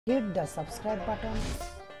Hit the subscribe button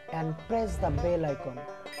and press the bell icon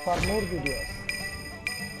for more videos.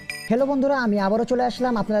 Hello বন্ধুরা, আমি আবারও চলে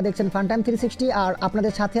আসলাম। আপনারা দেখছেন ফানটাইম 360 আর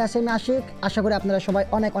আপনাদের সাথে আছে আমি আশিক। আশা করি আপনারা সবাই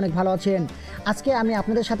অনেক অনেক ভালো আছেন। আজকে আমি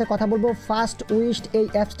আপনাদের সাথে কথা বলবো ফার্স্ট উইশ এই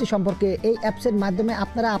অ্যাপসটি সম্পর্কে। এই অ্যাপসের মাধ্যমে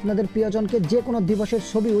আপনারা আপনাদের প্রিয়জনকে যে কোনো দিবসের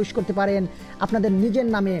ছবি উইশ করতে পারেন আপনাদের নিজের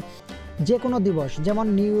নামে। যে কোনো দিবস, যেমন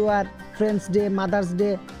new year, friends day, mother's day.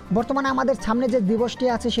 বর্তমানে আমাদের সামনে যে দিবসটি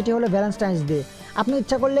আছে সেটি হলো ভ্যালেন্টাইন্স ডে। আপনি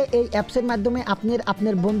ইচ্ছা করলে এই অ্যাপসের মাধ্যমে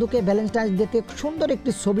আপনার বন্ধুকে ভ্যালেন্টাইন্স ডেতে সুন্দর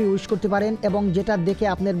একটি ছবি উইশ করতে পারেন এবং যেটা দেখে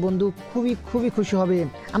আপনার বন্ধু খুবই খুশি হবে।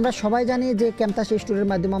 আমরা সবাই জানি যে ক্যাম্পাস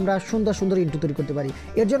স্টুডেন্টের মাধ্যমে আমরা সুন্দর সুন্দর ইন্টু তৈরি করতে পারি।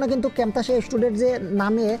 এর জন্য কিন্তু ক্যাম্পাস স্টুডেন্ট যে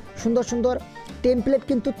নামে সুন্দর সুন্দর টেমপ্লেট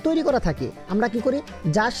কিন্তু তৈরি করা থাকে। আমরা কি করি,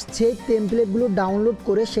 জাস্ট সেই টেমপ্লেটগুলো ডাউনলোড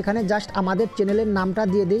করে সেখানে জাস্ট আমাদের চ্যানেলের নামটা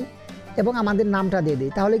দিয়ে দিই এবং আমাদের নামটা দিয়ে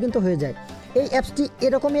দিই, তাহলে কিন্তু হয়ে যায়। এই অ্যাপসটি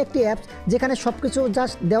এরকমই একটি অ্যাপস যেখানে সব কিছু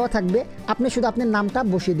জাস্ট দেওয়া থাকবে, আপনি শুধু আপনার নামটা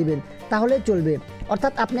বসিয়ে দিবেন তাহলেই চলবে।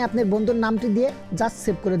 অর্থাৎ আপনি আপনার বন্ধুর নামটি দিয়ে জাস্ট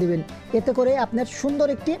সেভ করে দিবেন, এতে করে আপনার সুন্দর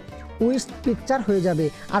একটি উইশ পিকচার হয়ে যাবে।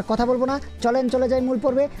 আর কথা বলবো না, চলে যাই মূল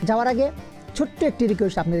পর্বে। যাওয়ার আগে ছোট্ট একটি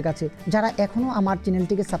রিকোয়েস্ট আপনাদের কাছে, যারা এখনও আমার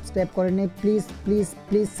চ্যানেলটিকে সাবস্ক্রাইব করেননি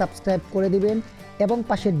প্লিজ সাবস্ক্রাইব করে দিবেন এবং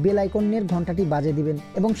পাশের বেল আইকনের ঘন্টাটি বাজিয়ে দিবেন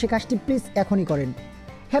এবং সে কাজটি প্লিজ এখনই করেন।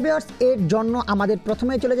 হ্যাঁ ভিউয়ার্স, এর জন্য আমাদের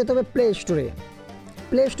প্রথমেই চলে যেতে হবে প্লে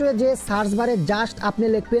স্টোরে যে সার্চ বারে জাস্ট আপনি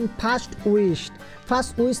লিখবেন ফার্স্ট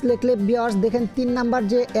উইশ লিখলে ভিউয়ার্স দেখেন 3 নাম্বার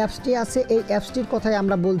যে অ্যাপসটি আছে এই অ্যাপসটির কথাই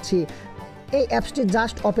আমরা বলছি। এই অ্যাপসটি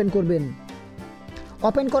জাস্ট ওপেন করবেন।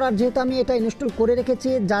 ওপেন করার যেহেতু আমি এটা ইনস্টল করে রেখেছি,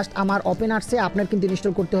 জাস্ট আমার ওপেন আসছে, আপনার কিন্তু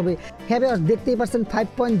ইনস্টল করতে হবে। হ্যাঁ ভিউয়ার্স, দেখতেই পাচ্ছেন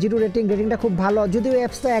 5.0 রেটিংটা খুব ভালো, যদিও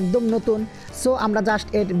অ্যাপসটা একদম নতুন। সো আমরা জাস্ট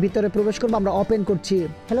এর ভিতরে প্রবেশ করবো, আমরা ওপেন করছি।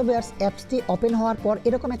 হ্যালো ভিউয়ার্স, অ্যাপসটি ওপেন হওয়ার পর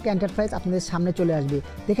এরকম একটা এন্টারপ্রাইজ আপনাদের সামনে চলে আসবে।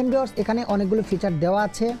 দেখেন ভিউয়ার্স, এখানে অনেকগুলো ফিচার দেওয়া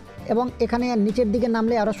আছে এবং এখানে নিচের দিকে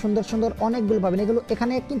নামলে আরও সুন্দর সুন্দর অনেকগুলো পাবেন।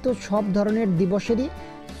 এখানে কিন্তু সব ধরনের দিবসেরই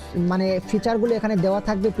মানে ফিচারগুলো এখানে দেওয়া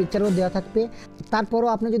থাকবে, পিকচারও দেওয়া থাকবে। তারপরও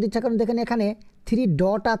আপনি যদি ইচ্ছা করেন, দেখেন এখানে 3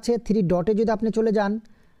 ডট আছে, 3 ডটে যদি আপনি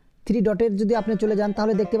চলে যান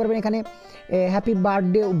তাহলে দেখতে পারবেন এখানে হ্যাপি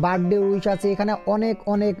বার্থডে উইশ আছে, এখানে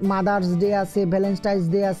অনেক মাদার্স ডে আছে, ভ্যালেন্টাইন্স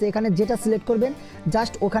ডে আছে। এখানে যেটা সিলেক্ট করবেন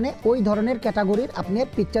জাস্ট ওখানে ওই ধরনের ক্যাটাগরির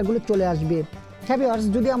আপনার পিকচারগুলো চলে আসবে। হ্যাঁ ভিউয়ার্স,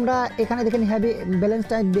 যদি আমরা এখানে দেখেন হ্যাপি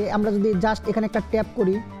ভ্যালেন্টাইন্স ডে, আমরা যদি জাস্ট এখানে একটা ট্যাপ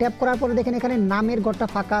করি, ট্যাপ করার পরে দেখেন এখানে নামের ঘরটা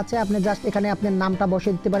ফাঁকা আছে। আপনি জাস্ট এখানে আপনার নামটা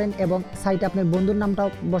বসিয়ে দিতে পারেন এবং সাইডে আপনার বন্ধুর নামটাও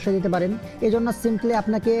বসিয়ে দিতে পারেন। এই জন্য সিম্পলি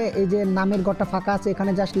আপনাকে এই যে নামের ঘরটা ফাঁকা আছে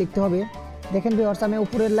এখানে জাস্ট লিখতে হবে। দেখেন ভিউয়ার্স, আমি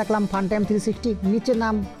উপরে লিখলাম ফানটাইম 360,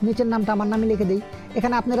 নিচের নামটা আমার নামে লিখে দিই।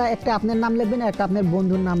 এখানে আপনারা একটা আপনার নাম লিখবেন আর একটা আপনার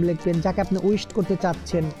বন্ধুর নাম লিখবেন যাকে আপনি উইশ করতে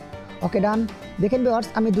চাচ্ছেন। ওকে, ডান। দেখেন ভিউয়ার্স,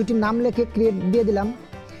 আমি 2টি নাম লিখে ক্রিয়েট দিয়ে দিলাম।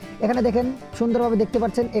 এখানে দেখেন সুন্দরভাবে দেখতে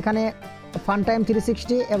পাচ্ছেন এখানে ফানটাইম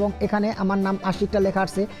 360 এবং এখানে আমার নাম আশিকটা লেখা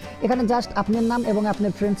আছে। এখানে জাস্ট আপনার নাম এবং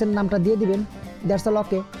আপনার ফ্রেন্ডসের নামটা দিয়ে দিবেন, দ্যাটস অল।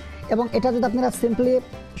 ওকে, এবং এটা যদি আপনারা সিম্পলি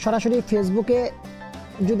সরাসরি ফেসবুকে,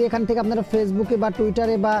 যদি এখান থেকে আপনারা ফেসবুকে বা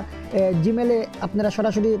টুইটারে বা জিমেলে আপনারা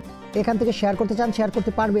সরাসরি এখান থেকে শেয়ার করতে চান, শেয়ার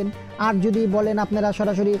করতে পারবেন। আর যদি বলেন আপনারা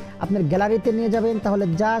সরাসরি আপনার গ্যালারিতে নিয়ে যাবেন, তাহলে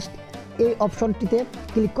জাস্ট এই অপশনটিতে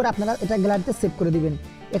ক্লিক করে আপনারা এটা গ্যালারিতে সেভ করে দিবেন।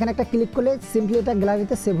 এখানে একটা ক্লিক করলে সিম্পলি এটা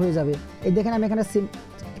গ্যালারিতে সেভ হয়ে যাবে। এই দেখেন আমি এখানে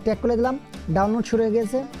ট্যাগ করে দিলাম, ডাউনলোড শুরু হয়ে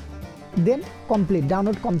গেছে, দেন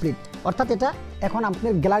ডাউনলোড কমপ্লিট। অর্থাৎ এটা এখন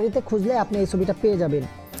আপনার গ্যালারিতে খুঁজলে আপনি এই ছবিটা পেয়ে যাবেন।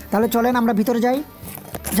 তাহলে চলেন আমরা ভিতরে যাই।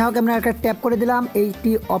 যা হোক, আমরা একটা ট্যাপ করে দিলাম,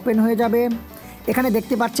 এইটি ওপেন হয়ে যাবে। এখানে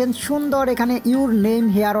দেখতে পাচ্ছেন সুন্দর এখানে ইউর নেম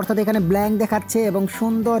হেয়ার, অর্থাৎ এখানে ব্ল্যাঙ্ক দেখাচ্ছে এবং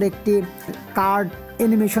সুন্দর একটি কার্ড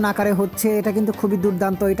অ্যানিমেশন আকারে হচ্ছে। এটা কিন্তু খুবই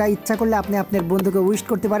দুর্দান্ত। এটা ইচ্ছা করলে আপনি আপনার বন্ধুকে উইশ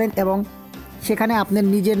করতে পারেন এবং সেখানে আপনার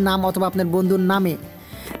নিজের নাম অথবা আপনার বন্ধুর নামে।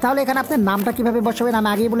 তাহলে এখানে আপনার নামটা কীভাবে বসাবেন আমি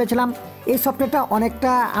আগেই বলেছিলাম। এই সফটওয়্যারটা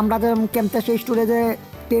অনেকটা আমরা যেমন ক্যাম্পাস স্টোরেজে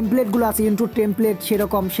টেমপ্লেটগুলো আছে, ইন্টু টেমপ্লেট,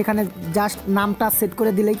 সেরকম সেখানে জাস্ট নামটা সেট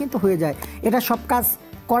করে দিলেই কিন্তু হয়ে যায়। এটা সব কাজ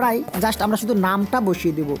করাই, জাস্ট আমরা শুধু নামটা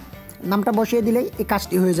বসিয়ে দেব। নামটা বসিয়ে দিলেই এই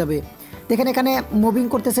কাজটি হয়ে যাবে। দেখেন এখানে মুভিং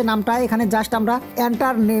করতেছে নামটা, এখানে জাস্ট আমরা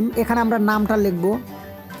এন্টার নেম, এখানে আমরা নামটা লিখব।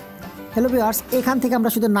 হ্যালো ভিউয়ার্স, এখান থেকে আমরা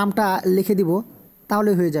শুধু নামটা লিখে দিব,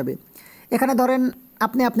 তাহলে হয়ে যাবে। এখানে ধরেন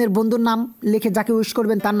আপনি আপনার বন্ধুর নাম লিখে যাকে উইশ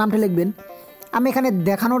করবেন তার নামটা লিখবেন। আমি এখানে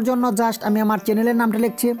দেখানোর জন্য জাস্ট আমি আমার চ্যানেলের নামটা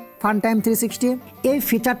লিখছি, ফানটাইম 360। এই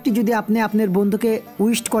ফিচারটি যদি আপনি আপনার বন্ধুকে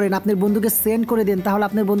উইশ করেন, আপনার বন্ধুকে সেন্ড করে দেন, তাহলে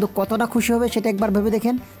আপনার বন্ধু কতটা খুশি হবে সেটা একবার ভেবে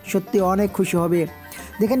দেখেন, সত্যি অনেক খুশি হবে।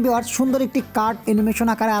 দেখেন ভিউয়ার্স, সুন্দর একটি কার্ড অ্যানিমেশন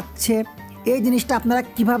আকারে আছে। এই জিনিসটা আপনারা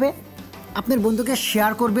কিভাবে আপনার বন্ধুকে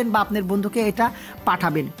শেয়ার করবেন বা আপনার বন্ধুকে এটা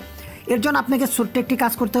পাঠাবেন, এর জন্য আপনাকে ছোট্ট একটি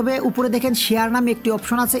কাজ করতে হবে। উপরে দেখেন শেয়ার নামে একটি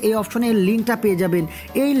অপশন আছে, এই অপশনে লিঙ্কটা পেয়ে যাবেন।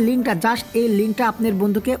 এই লিঙ্কটা আপনার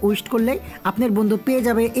বন্ধুকে উইশ করলেই আপনার বন্ধু পেয়ে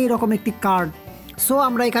যাবে এই রকম একটি কার্ড। সো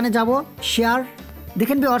আমরা এখানে যাব শেয়ার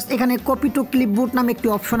দেখেন ভিউয়ার্স, এখানে কপি টু ক্লিপবোর্ড নামে একটি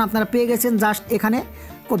অপশন আপনারা পেয়ে গেছেন। জাস্ট এখানে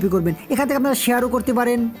কপি করবেন। এখান থেকে আপনারা শেয়ারও করতে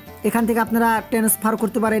পারেন, এখান থেকে আপনারা ট্রান্সফার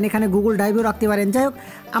করতে পারেন, এখানে গুগল ড্রাইভেও রাখতে পারেন। যাই হোক,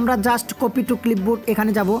 আমরা জাস্ট কপি টু ক্লিপবোর্ড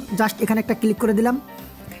এখানে যাব। জাস্ট এখানে একটা ক্লিক করে দিলাম।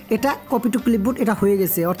 এটা কপি টু ক্লিপবোর্ড এটা হয়ে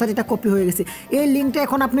গেছে, অর্থাৎ এটা কপি হয়ে গেছে। এই লিঙ্কটা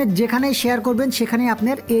এখন আপনি যেখানেই শেয়ার করবেন সেখানেই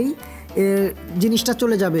আপনার এই জিনিসটা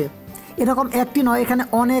চলে যাবে। এরকম একটি নয়, এখানে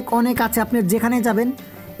অনেক অনেক আছে। আপনি যেখানে যাবেন,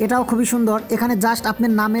 এটাও খুবই সুন্দর। এখানে জাস্ট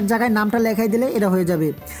আপনার নামের জায়গায় নামটা লেখাই দিলে এটা হয়ে যাবে।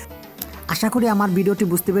 আশা করি আমার ভিডিওটি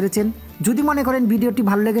বুঝতে পেরেছেন। যদি মনে করেন ভিডিওটি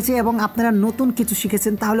ভালো লেগেছে এবং আপনারা নতুন কিছু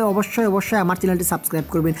শিখেছেন, তাহলে অবশ্যই অবশ্যই আমার চ্যানেলটি সাবস্ক্রাইব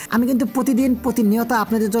করবেন। আমি কিন্তু প্রতিনিয়ত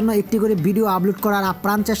আপনাদের জন্য একটি করে ভিডিও আপলোড করার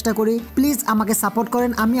আপ্রাণ চেষ্টা করি। প্লিজ আমাকে সাপোর্ট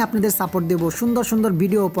করেন, আমি আপনাদের সাপোর্ট দেবো, সুন্দর সুন্দর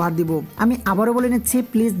ভিডিও উপহার দিব। আমি আবারও বলে নিচ্ছি,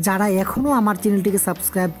 প্লিজ যারা এখনও আমার চ্যানেলটিকে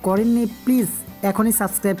সাবস্ক্রাইব করেননি, প্লিজ এখনই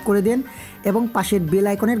সাবস্ক্রাইব করে দেন এবং পাশের বেল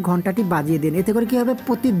আইকনের ঘন্টাটি বাজিয়ে দেন। এতে করে কী হবে,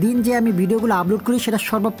 প্রতিদিন যে আমি ভিডিওগুলো আপলোড করি সেটা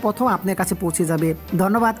সর্বপ্রথম আপনার কাছে পৌঁছে যাবে।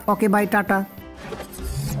 ধন্যবাদ। ওকে, বাই, টাটা।